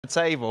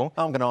Table.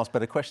 I'm going to ask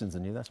better questions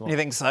than you, that's why. You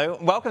think so?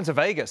 Welcome to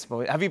Vegas,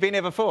 boy. Have you been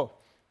here before?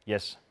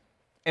 Yes.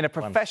 In a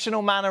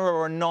professional manner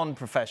or a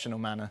non-professional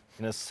manner?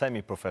 In a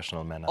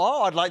semi-professional manner.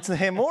 Oh, I'd like to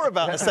hear more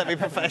about a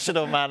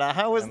semi-professional manner.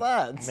 How was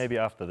that? Maybe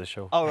after the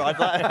show. Oh, right.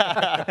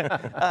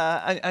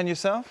 And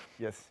yourself?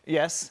 Yes.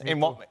 Yes. Me In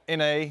too. what?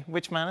 In a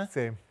which manner?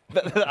 Same.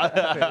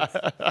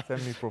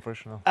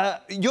 Semi-professional.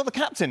 You're the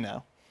captain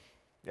now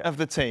of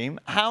the team.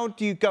 How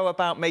do you go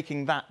about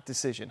making that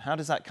decision? How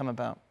does that come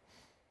about?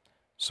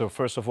 So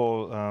first of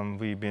all,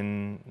 we've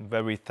been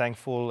very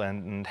thankful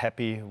and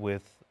happy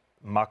with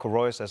Marco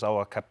Reus as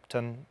our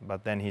captain,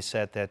 but then he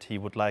said that he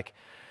would like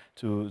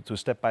to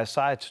step by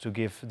side to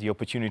give the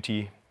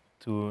opportunity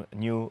to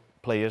new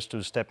players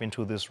to step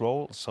into this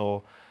role.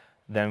 So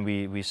then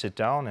we sit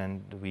down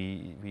and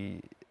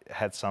we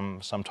had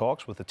some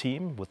talks with the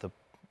team, with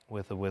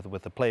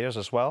the players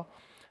as well.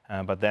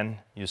 But then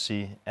you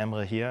see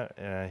Emre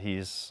here. He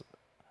is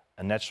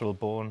a natural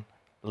born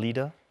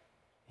leader.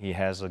 He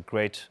has a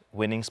great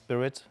winning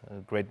spirit,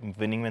 a great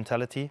winning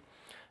mentality,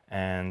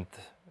 and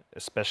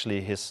especially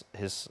his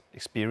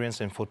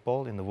experience in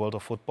football, in the world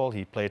of football.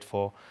 He played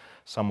for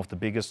some of the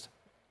biggest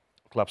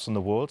clubs in the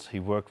world. He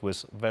worked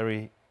with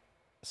very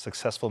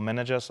successful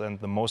managers, and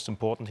the most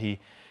important,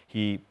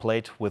 he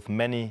played with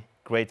many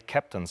great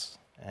captains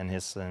in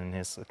his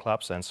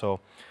clubs. And so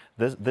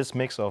this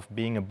mix of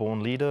being a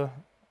born leader,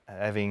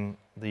 having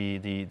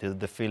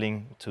the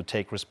feeling to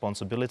take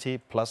responsibility,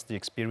 plus the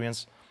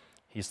experience,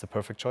 he's the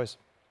perfect choice.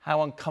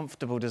 How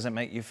uncomfortable does it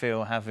make you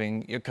feel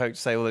having your coach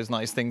say all those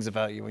nice things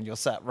about you when you're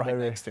sat right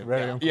next to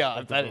him? Yeah,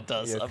 I bet it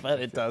does. Yes. I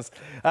bet it does.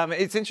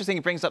 It's interesting.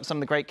 It brings up some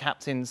of the great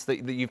captains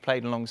that you've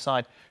played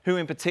alongside. Who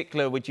in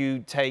particular would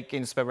you take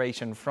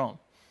inspiration from?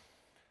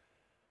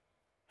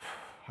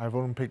 I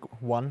wouldn't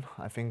pick one.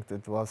 I think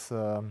that was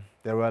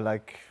there were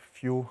like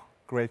few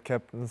great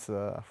captains.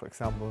 For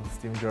example,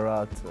 Steven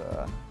Gerrard,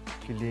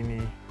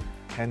 Chiellini,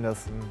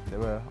 Henderson. There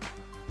were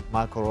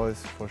Marco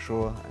Reus for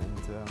sure,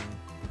 and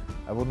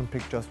I wouldn't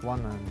pick just one.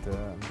 And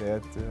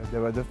they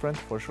were different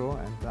for sure,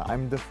 and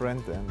I'm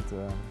different,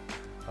 and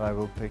I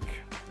will pick.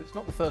 It's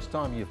not the first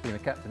time you've been a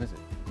captain, is it?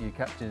 You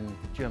captained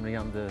Germany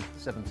under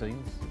 17s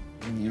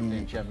in the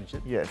European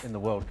Championship, yes, in the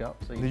World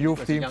Cup. So the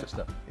youth teams,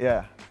 youngster.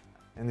 yeah.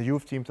 In the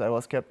youth teams I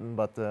was captain,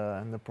 but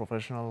in the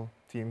professional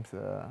teams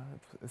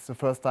it's the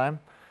first time.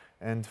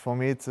 And for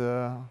me it's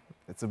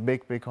a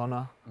big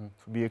honor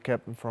to be a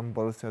captain from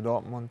Borussia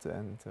Dortmund.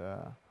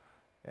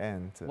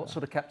 And what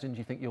sort of captain do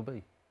you think you'll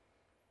be?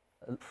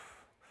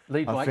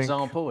 Lead by I think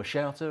example, a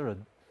shouter,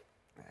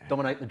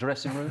 dominate the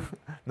dressing room?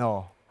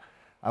 No,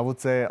 I would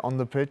say on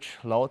the pitch,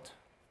 loud.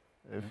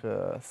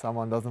 If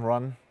someone doesn't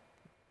run,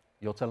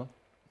 You'll tell him?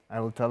 I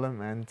will tell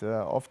him. And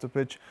off the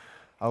pitch,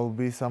 I will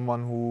be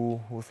someone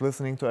who's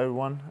listening to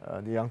everyone,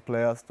 the young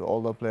players, the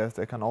older players.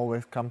 They can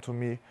always come to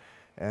me,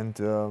 and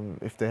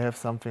if they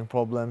have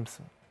problems,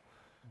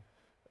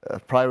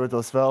 private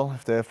as well,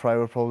 if they have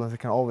private problems, they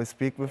can always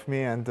speak with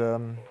me, and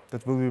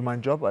that will be my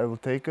job. I will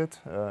take it,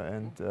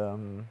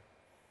 and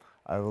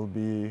I will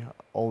be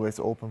always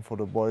open for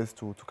the boys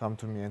to come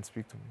to me and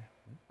speak to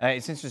me.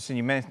 It's interesting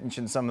you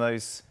mentioned some of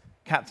those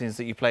captains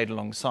that you played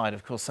alongside.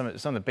 Of course, some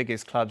of the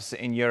biggest clubs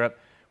in Europe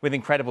with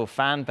incredible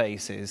fan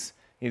bases.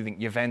 You think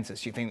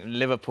Juventus, you think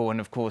Liverpool, and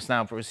of course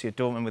now Borussia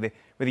Dortmund with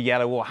the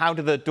Yellow Wall. How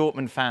do the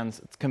Dortmund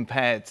fans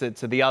compare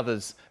to the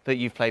others that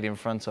you've played in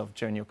front of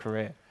during your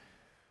career?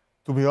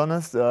 To be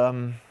honest,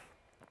 I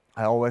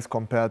always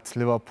compared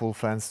Liverpool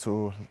fans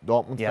to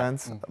Dortmund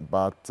fans,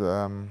 but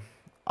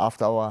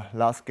after our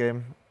last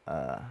game,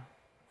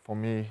 for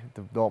me,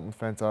 the Dortmund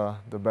fans are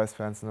the best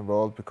fans in the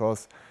world,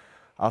 because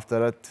after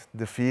that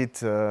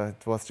defeat,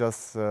 it was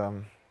just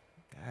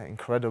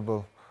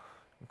incredible.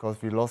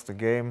 Because we lost the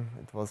game,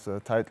 it was a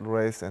title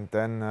race, and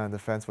then the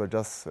fans were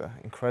just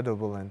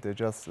incredible, and they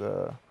just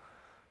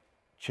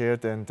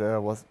cheered and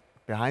was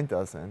behind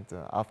us. And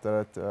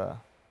after that,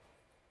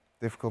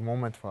 difficult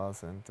moment for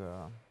us, and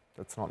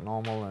that's not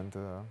normal, and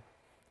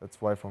that's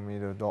why for me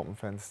the Dortmund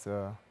fans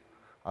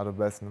are the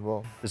best in the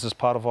world. This is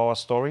part of our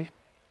story,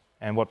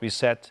 and what we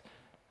said,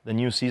 the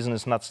new season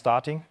is not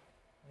starting.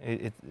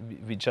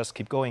 We just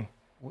keep going.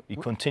 We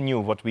continue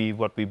what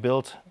we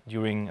built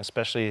during,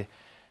 especially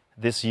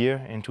this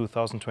year in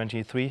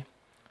 2023.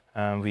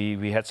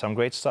 We had some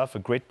great stuff, a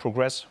great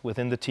progress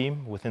within the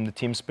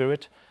team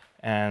spirit,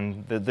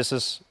 and this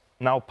is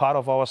now part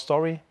of our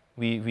story.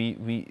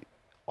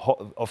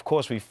 Of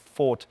course, we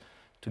fought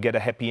to get a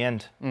happy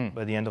end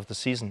by the end of the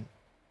season,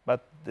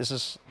 but this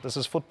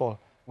is football.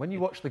 When you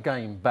watch the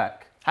game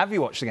back, have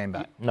you watched the game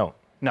back? No.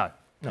 No.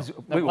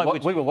 We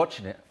were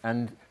watching it,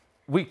 and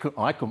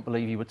I couldn't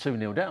believe you were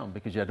 2-0 down,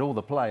 because you had all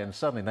the play, and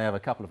suddenly they have a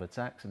couple of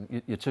attacks,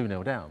 and you're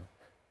 2-0 down.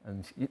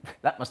 And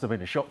that must have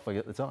been a shock for you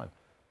at the time.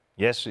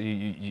 Yes,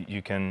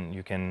 you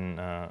can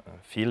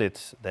feel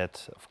it.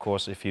 That of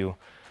course, if you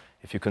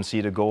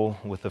concede a goal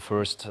with the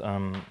first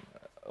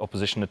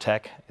opposition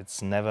attack,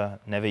 it's never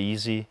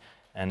easy,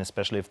 and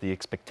especially if the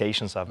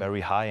expectations are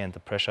very high and the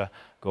pressure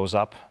goes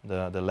up,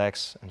 the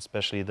legs and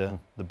especially the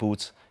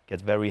boots get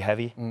very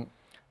heavy.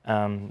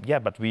 Yeah,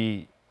 but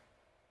we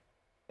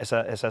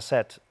as I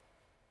said,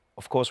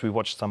 of course we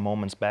watched some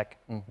moments back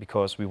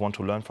because we want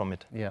to learn from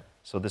it. Yeah.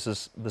 So this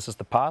is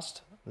the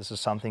past. This is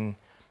something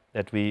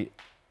that we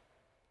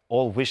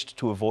all wished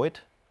to avoid,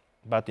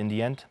 but in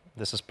the end,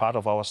 this is part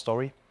of our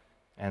story,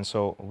 and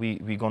so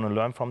we're going to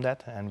learn from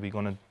that, and we're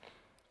going to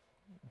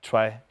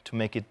try to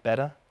make it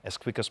better as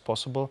quick as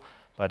possible.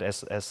 But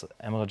as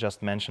Emre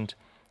just mentioned,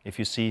 if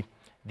you see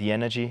the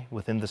energy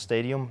within the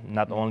stadium,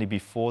 not only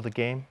before the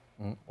game,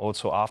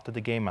 also after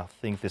the game, I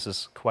think this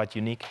is quite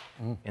unique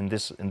in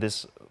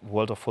this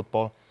world of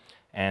football,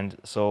 and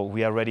so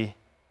we are ready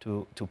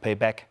to pay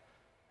back,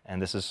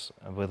 and this is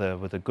with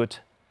a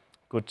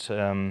good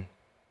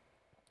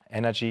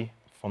energy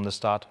from the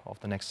start of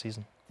the next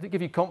season. Did it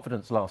give you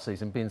confidence last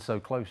season, being so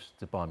close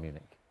to Bayern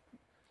Munich?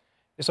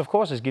 Yes, of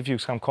course, it gives you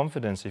some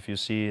confidence. If you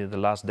see the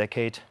last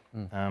decade,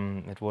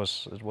 it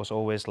was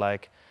always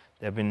like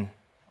there have been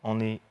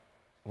only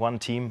one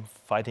team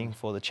fighting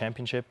for the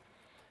championship.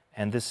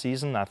 And this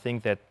season, I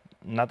think that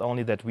not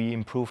only that we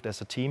improved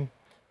as a team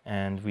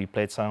and we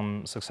played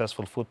some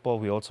successful football,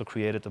 we also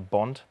created a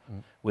bond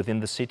within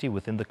the city,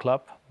 within the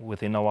club,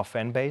 within our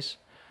fan base.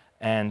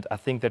 And I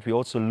think that we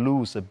also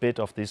lose a bit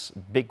of this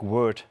big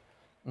word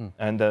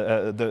and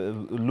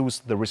lose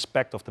the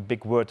respect of the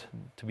big word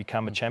to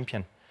become a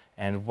champion.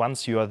 And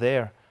once you are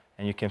there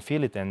and you can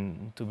feel it,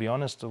 and to be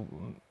honest,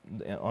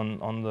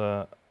 on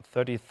the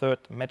 33rd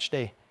match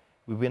day,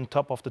 we win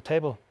top of the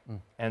table.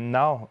 And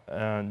now,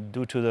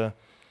 due to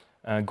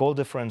the goal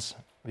difference,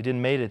 we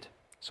didn't make it.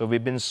 So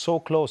we've been so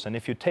close. And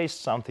if you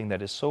taste something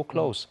that is so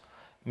close,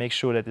 make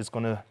sure that it's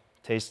going to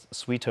taste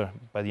sweeter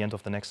by the end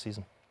of the next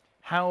season.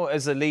 How,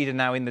 as a leader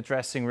now in the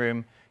dressing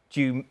room,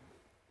 do you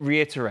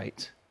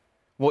reiterate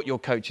what your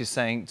coach is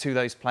saying to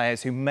those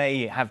players who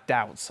may have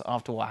doubts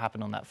after what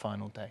happened on that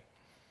final day?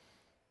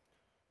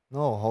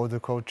 No, how the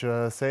coach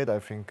said, I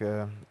think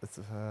it's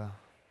a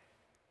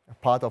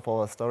part of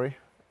our story.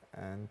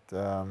 And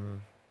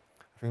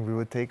I think we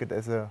would take it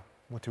as a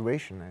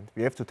motivation, and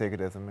we have to take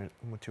it as a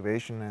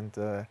motivation.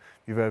 And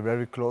we were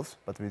very close,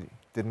 but we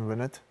didn't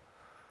win it.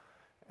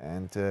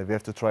 And we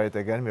have to try it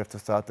again. We have to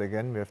start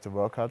again. We have to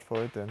work hard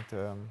for it, and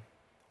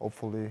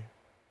hopefully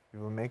we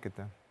will make it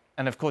then.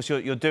 And of course,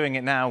 you're doing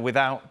it now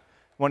without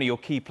one of your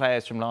key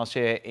players from last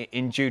year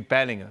in Jude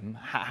Bellingham.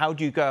 How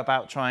do you go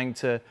about trying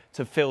to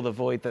fill the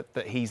void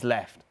that he's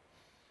left?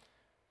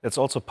 That's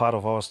also part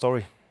of our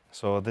story.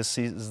 So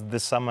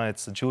this summer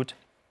it's Jude.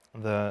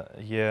 The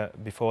year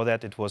before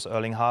that it was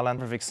Erling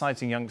Haaland. Of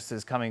exciting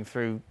youngsters coming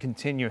through,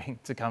 continuing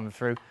to come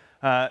through.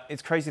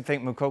 It's crazy to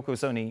think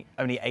Moukoko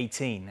only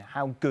 18.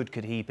 How good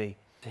could he be?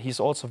 He's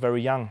also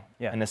very young,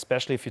 and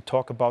especially if you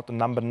talk about the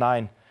number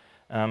 9,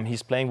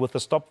 he's playing with a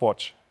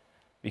stopwatch.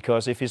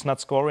 Because if he's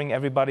not scoring,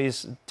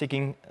 everybody's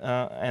ticking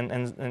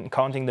and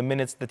counting the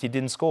minutes that he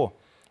didn't score.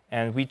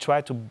 And we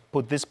try to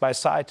put this by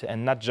side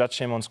and not judge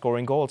him on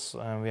scoring goals.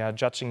 We are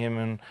judging him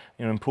in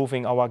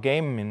improving our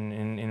game,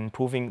 in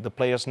improving the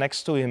players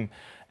next to him.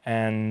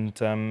 And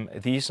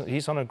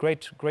he's on a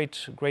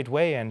great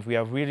way, and we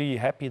are really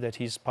happy that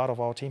he's part of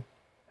our team.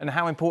 And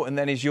how important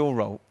then is your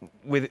role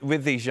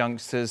with these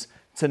youngsters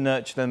to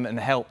nurture them and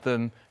help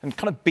them and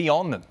kind of be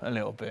on them a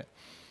little bit?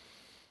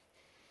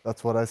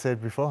 That's what I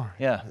said before.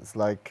 Yeah. It's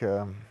like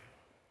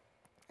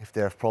if they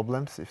have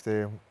problems, if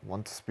they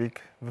want to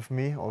speak with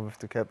me or with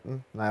the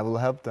captain, I will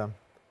help them.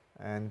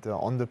 And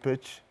on the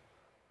pitch,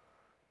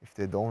 if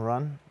they don't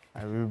run,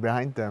 I will be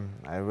behind them.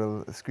 I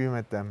will scream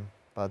at them.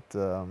 But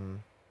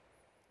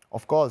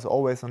of course,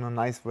 always in a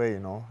nice way, you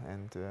know.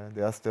 And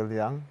they are still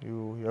young.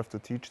 You have to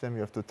teach them.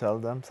 You have to tell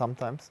them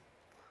sometimes,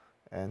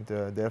 and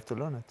they have to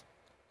learn it.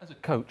 As a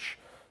coach,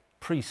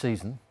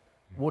 pre-season,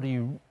 what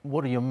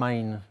are your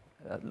main?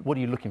 What are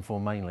you looking for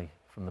mainly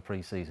from the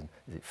pre-season?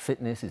 Is it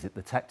fitness? Is it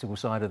the tactical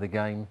side of the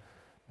game?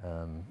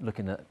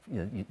 Looking at,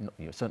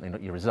 certainly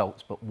not your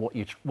results, but what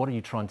are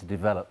you trying to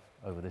develop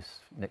over this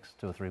next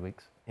 2 or 3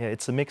 weeks? Yeah,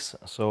 it's a mix.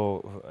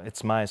 So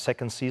it's my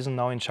second season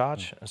now in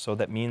charge. So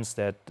that means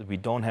that we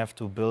don't have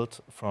to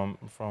build from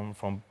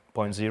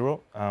point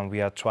zero.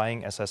 We are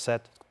trying, as I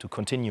said, to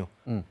continue.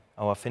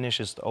 Our finish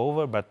is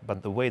over,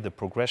 but the way, the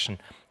progression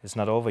is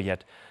not over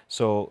yet.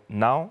 So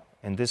now,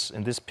 in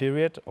this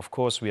period, of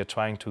course, we are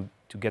trying to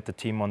get the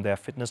team on their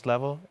fitness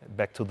level,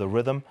 back to the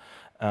rhythm,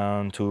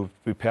 to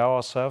prepare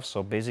ourselves.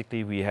 So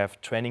basically, we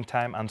have training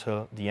time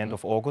until the end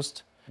of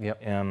August.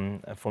 Yep.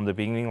 From the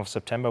beginning of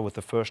September with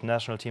the first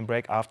national team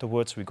break.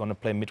 Afterwards, we're going to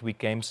play midweek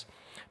games,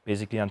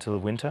 basically until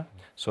winter.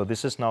 So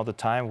this is now the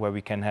time where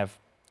we can have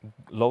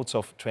loads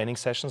of training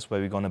sessions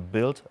where we're going to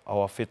build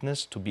our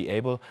fitness to be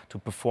able to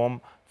perform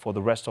for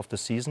the rest of the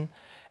season.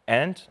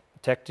 And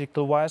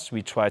tactical-wise,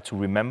 we try to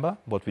remember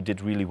what we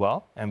did really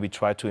well, and we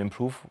try to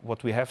improve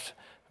what we have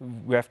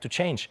to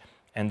change.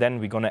 And then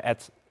we're going to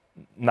add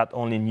not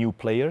only new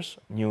players,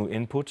 new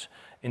input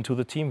into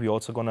the team, we're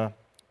also going to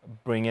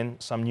bring in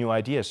some new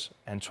ideas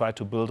and try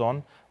to build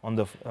on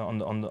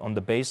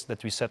the base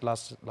that we set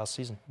last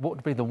season. What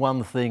would be the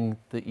one thing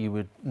that you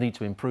would need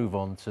to improve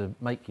on to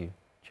make you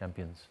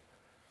champions?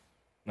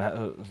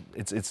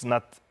 It's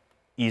not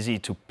easy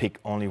to pick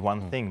only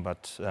one thing,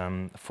 but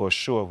for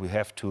sure we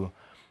have to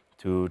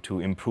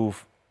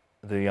improve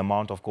the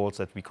amount of goals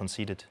that we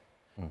conceded.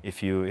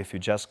 If you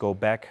just go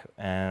back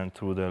and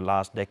through the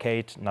last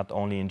decade, not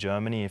only in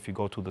Germany, if you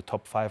go to the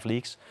top 5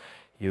 leagues,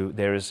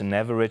 there is an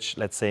average,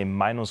 let's say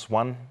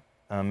 -1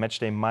 match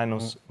day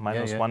minus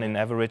one in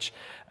average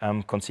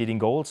conceding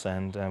goals,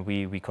 and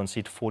we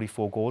conceded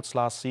 44 goals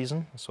last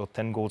season, so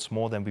 10 goals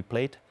more than we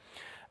played.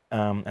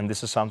 And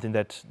this is something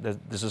that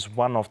this is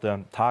one of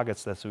the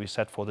targets that we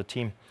set for the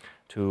team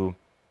to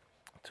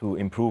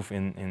improve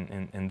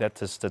in that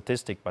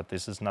statistic. But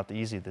this is not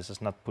easy. This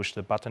is not push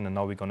the button and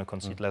now we're going to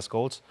concede less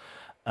goals.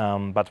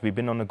 But we've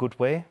been on a good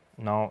way.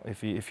 Now,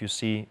 if you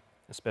see,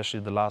 especially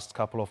the last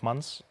couple of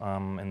months,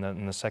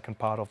 in the second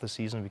part of the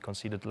season, we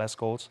conceded less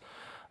goals.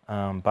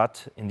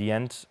 But in the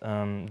end,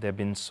 there have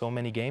been so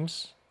many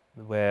games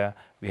where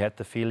we had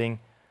the feeling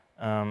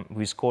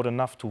we scored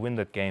enough to win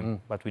that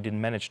game, but we didn't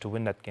manage to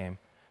win that game.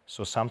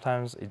 So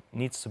sometimes it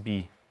needs to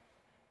be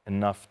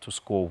enough to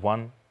score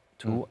 1,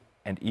 2,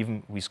 and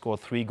even we scored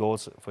 3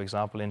 goals, for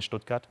example, in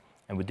Stuttgart,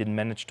 and we didn't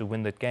manage to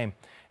win that game.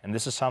 And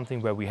this is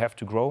something where we have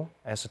to grow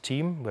as a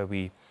team, where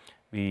we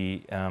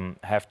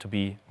have to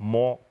be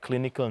more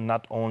clinical,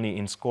 not only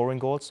in scoring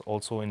goals,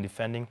 also in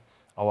defending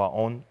our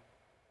own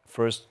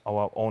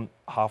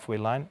halfway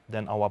line,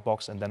 then our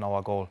box, and then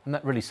our goal. And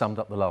that really summed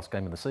up the last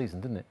game of the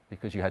season, didn't it?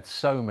 Because you had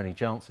so many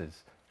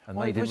chances, and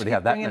they didn't really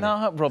have that many.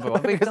 Up,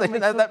 Robert? Because they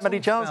didn't have that many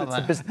chances.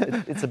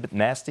 It's a bit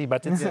nasty,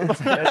 but it's,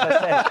 as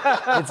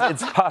I said,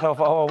 it's part of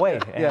our way.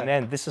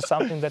 And this is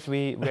something that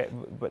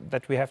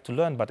we have to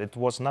learn. But it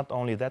was not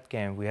only that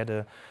game. We had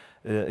a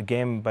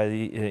game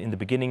in the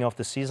beginning of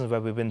the season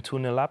where we went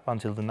 2-0 up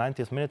until the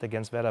 90th minute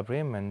against Werder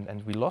Bremen,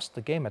 and we lost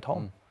the game at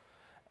home.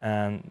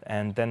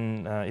 And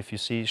then if you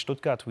see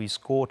Stuttgart, we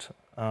scored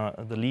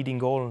the leading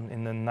goal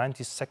in the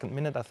 92nd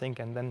minute, I think,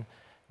 and then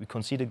we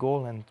conceded a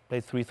goal and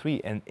played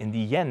 3-3. And in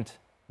the end,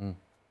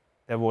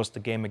 there was the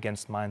game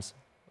against Mainz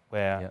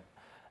where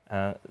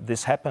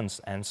this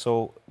happens. And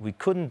so we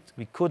couldn't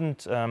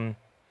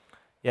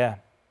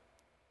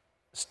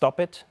stop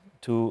it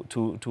to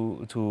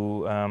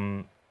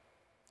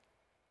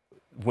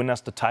win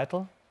us the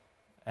title.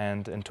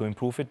 And to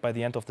improve it by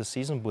the end of the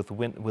season with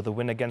a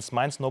win against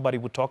Mainz. Nobody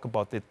would talk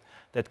about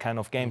that kind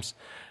of games.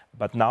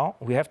 But now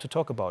we have to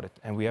talk about it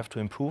and we have to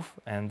improve,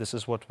 and this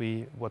is what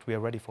we are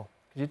ready for.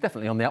 You're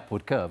definitely on the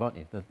upward curve, aren't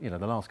you?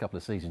 The last couple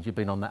of seasons you've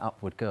been on that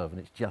upward curve,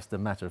 and it's just a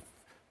matter of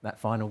that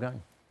final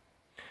game.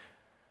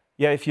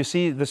 Yeah, if you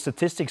see the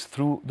statistics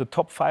through the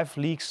top 5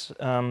 leagues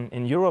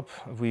in Europe,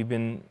 we've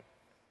been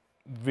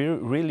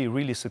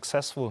really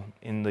successful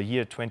in the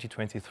year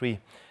 2023.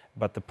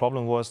 But the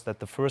problem was that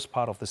the first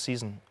part of the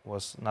season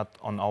was not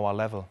on our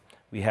level.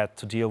 We had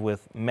to deal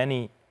with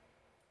many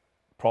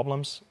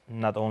problems,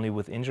 not only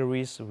with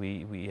injuries.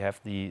 We have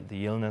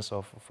the illness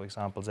of, for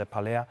example, Sepp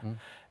Haller.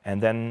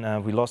 And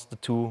then we lost the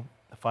 2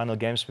 final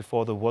games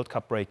before the World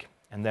Cup break.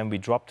 And then we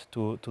dropped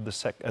to the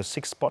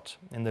 6th spot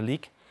in the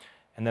league.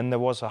 And then there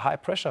was a high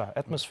pressure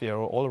atmosphere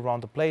all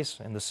around the place,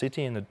 in the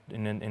city, in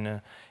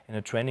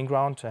a training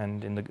ground,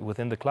 and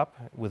within the club,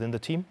 within the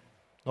team.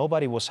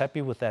 Nobody was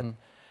happy with that.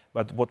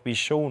 But what we've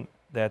shown,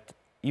 that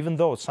even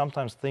though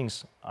sometimes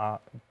things are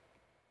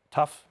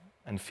tough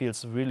and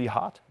feels really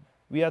hard,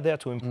 we are there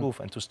to improve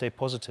and to stay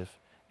positive.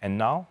 And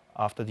now,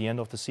 after the end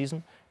of the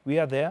season, we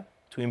are there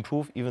to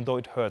improve, even though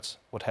it hurts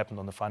what happened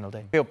on the final day.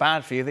 I feel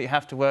bad for you that you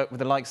have to work with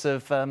the likes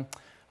of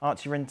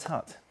Archie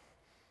Rhind-Tutt.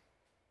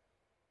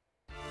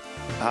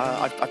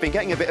 I've been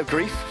getting a bit of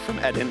grief from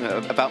Edin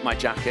about my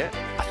jacket.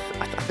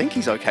 I think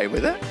he's okay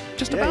with it.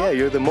 Just about. Yeah,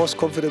 you're the most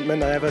confident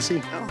man I ever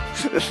seen. Oh,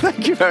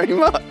 thank you very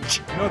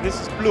much. No, this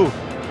is blue.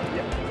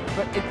 Yeah,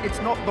 but it's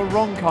not the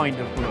wrong kind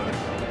of blue.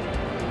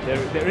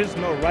 There is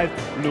no right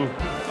blue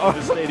in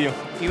the stadium.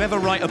 If you ever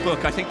write a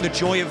book, I think The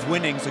Joy of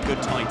Winning's a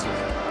good title.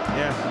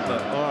 Yeah,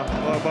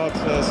 or about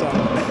some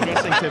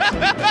dressing tips.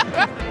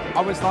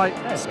 I was like,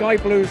 sky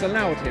blue's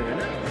allowed here, isn't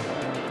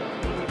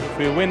it? If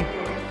we win.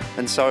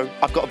 And so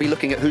I've got to be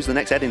looking at who's the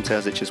next Edin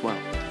Terzic as well.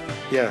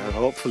 Yeah,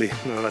 hopefully.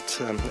 No,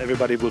 but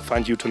everybody will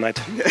find you tonight.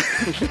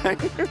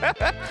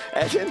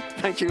 Edin,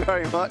 thank you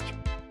very much.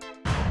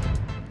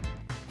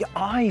 Your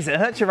eyes, it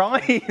hurts your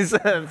eyes.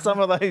 Some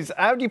of those.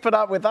 How do you put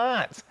up with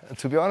that?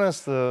 To be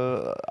honest,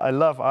 I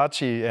love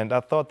Archie, and I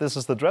thought this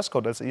is the dress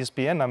code. That's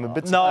ESPN. I'm a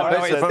bit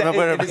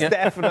surprised. It's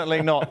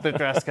definitely not the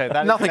dress code.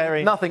 That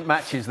nothing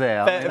matches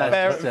there.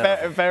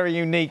 Very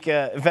unique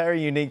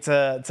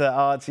to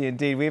Archie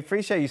indeed. We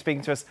appreciate you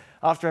speaking to us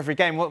after every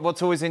game.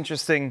 What's always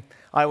interesting,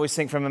 I always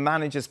think, from a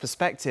manager's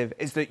perspective,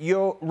 is that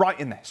you're right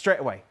in there straight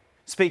away.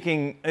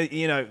 Speaking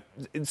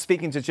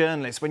to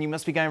journalists when you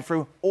must be going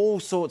through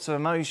all sorts of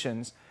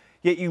emotions,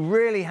 yet you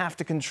really have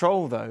to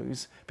control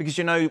those because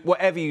you know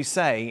whatever you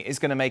say is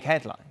going to make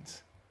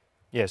headlines.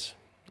 Yes,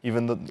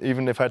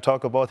 even if I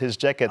talk about his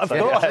jacket. Of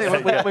course,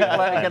 we're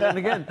glad to get it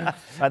again.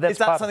 Is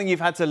that something you've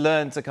had to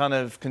learn to kind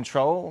of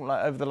control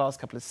like, over the last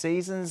couple of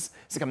seasons?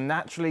 Does it come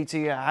naturally to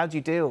you? How do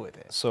you deal with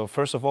it? So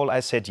first of all, I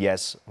said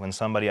yes. When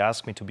somebody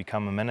asked me to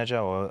become a manager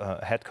or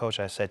a head coach,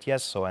 I said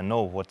yes. So I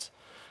know what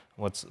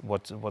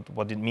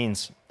it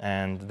means.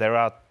 And there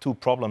are two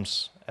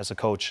problems as a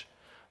coach.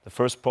 The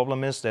first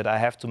problem is that I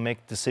have to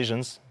make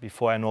decisions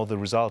before I know the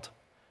result.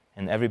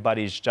 And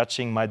everybody is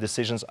judging my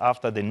decisions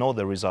after they know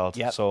the result.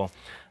 Yep. So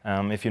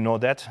if you know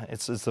that,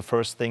 it's the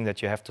first thing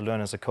that you have to learn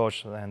as a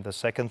coach. And the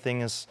second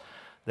thing is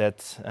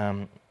that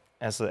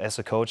as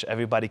a coach,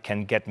 everybody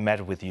can get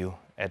mad with you,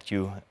 at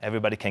you.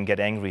 Everybody can get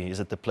angry. Is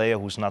it the player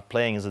who's not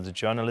playing? Is it the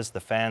journalist,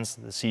 the fans,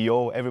 the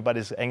CEO?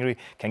 Everybody's angry,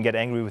 can get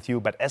angry with you.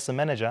 But as a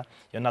manager,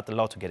 you're not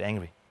allowed to get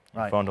angry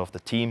in front of the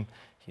team.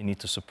 You need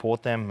to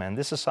support them. And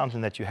this is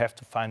something that you have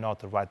to find out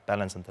the right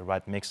balance and the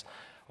right mix.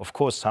 Of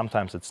course,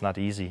 sometimes it's not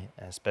easy,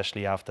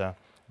 especially after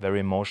very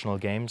emotional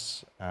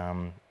games,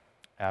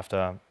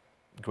 after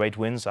great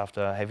wins,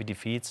 after heavy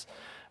defeats.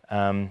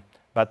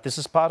 But this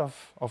is part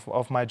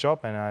of my job,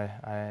 and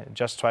I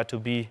just try to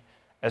be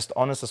as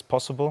honest as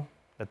possible.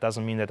 That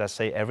doesn't mean that I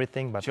say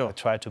everything, but I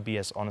try to be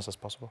as honest as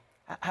possible.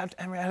 How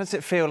does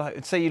it feel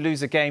like, say you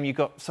lose a game, you've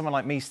got someone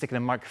like me sticking a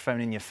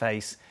microphone in your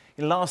face.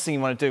 The last thing you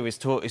want to do is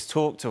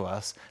talk to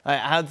us.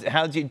 How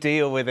do you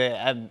deal with it,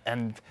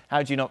 and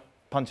how do you not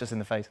punch us in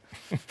the face?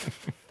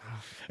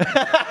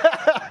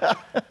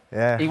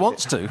 Yeah. He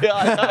wants to. Yeah,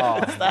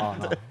 I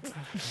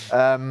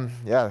know.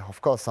 Yeah,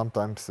 of course,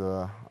 sometimes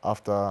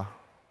after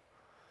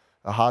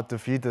a hard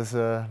defeat is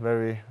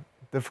very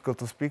difficult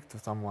to speak to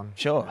someone.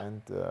 Sure.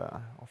 And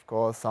of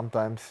course,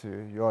 sometimes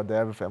you are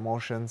there with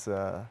emotions.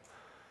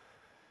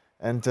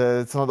 And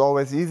it's not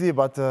always easy,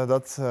 but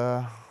that's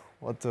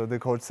what the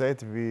coach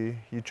said.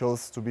 He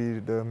chose to be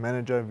the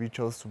manager, we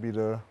chose to be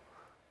the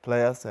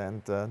players,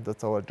 and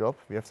that's our job.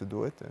 We have to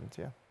do it, and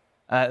yeah.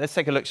 Let's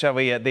take a look, shall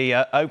we, at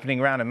the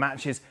opening round of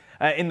matches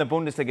in the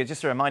Bundesliga.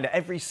 Just a reminder,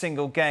 every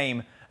single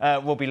game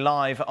will be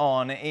live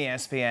on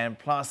ESPN+.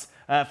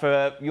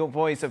 For your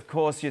boys, of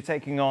course, you're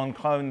taking on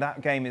Cologne.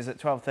 That game is at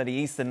 12:30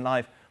 Eastern,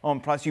 live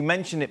on Plus. You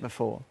mentioned it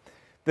before.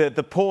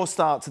 The poor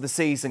start to the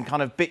season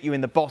kind of bit you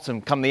in the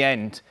bottom come the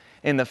end,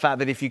 in the fact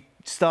that if you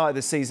started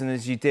the season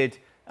as you did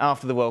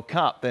after the World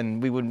Cup, then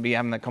we wouldn't be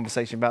having that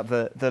conversation about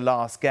the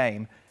last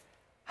game.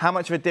 How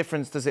much of a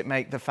difference does it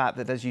make, the fact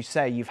that, as you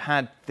say, you've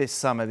had this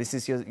summer, this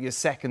is your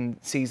second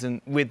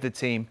season with the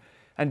team,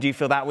 and do you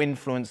feel that will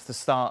influence the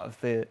start of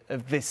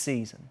this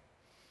season?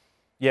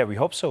 Yeah, we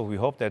hope so. We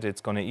hope that it's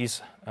going to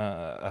ease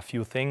a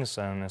few things,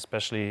 and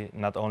especially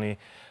not only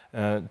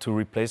to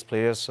replace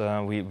players.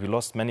 We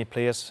lost many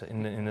players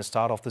in the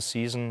start of the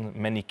season,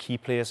 many key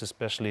players,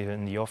 especially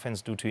in the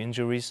offense, due to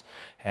injuries.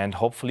 And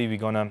hopefully we're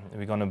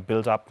gonna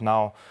build up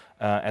now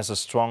as a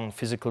strong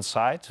physical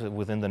side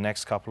within the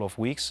next couple of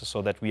weeks,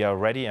 so that we are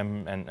ready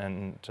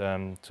and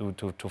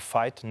to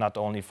fight not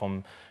only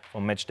from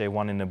match day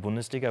 1 in the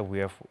Bundesliga. We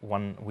have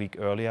 1 week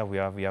earlier.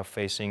 We are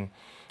facing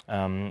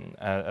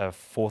a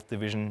 4th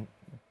division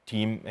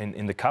team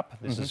in the cup.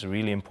 This is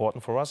really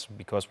important for us,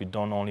 because we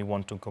don't only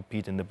want to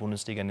compete in the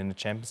Bundesliga and in the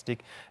Champions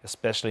League,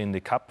 especially in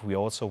the cup. We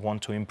also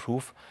want to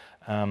improve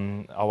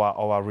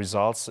our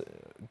results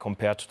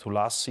compared to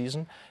last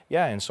season.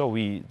 Yeah, and so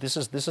this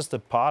is the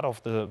part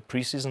of the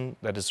preseason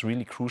that is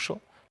really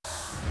crucial.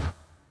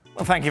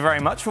 Well, thank you very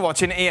much for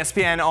watching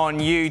ESPN on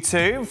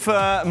YouTube.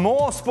 For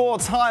more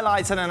sports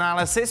highlights and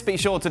analysis, be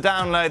sure to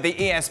download the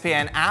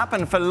ESPN app.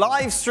 And for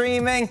live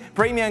streaming,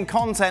 premium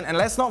content, and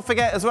let's not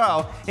forget as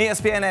well,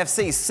 ESPN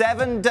FC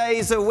 7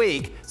 days a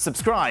week,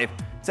 subscribe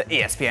to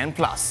ESPN+.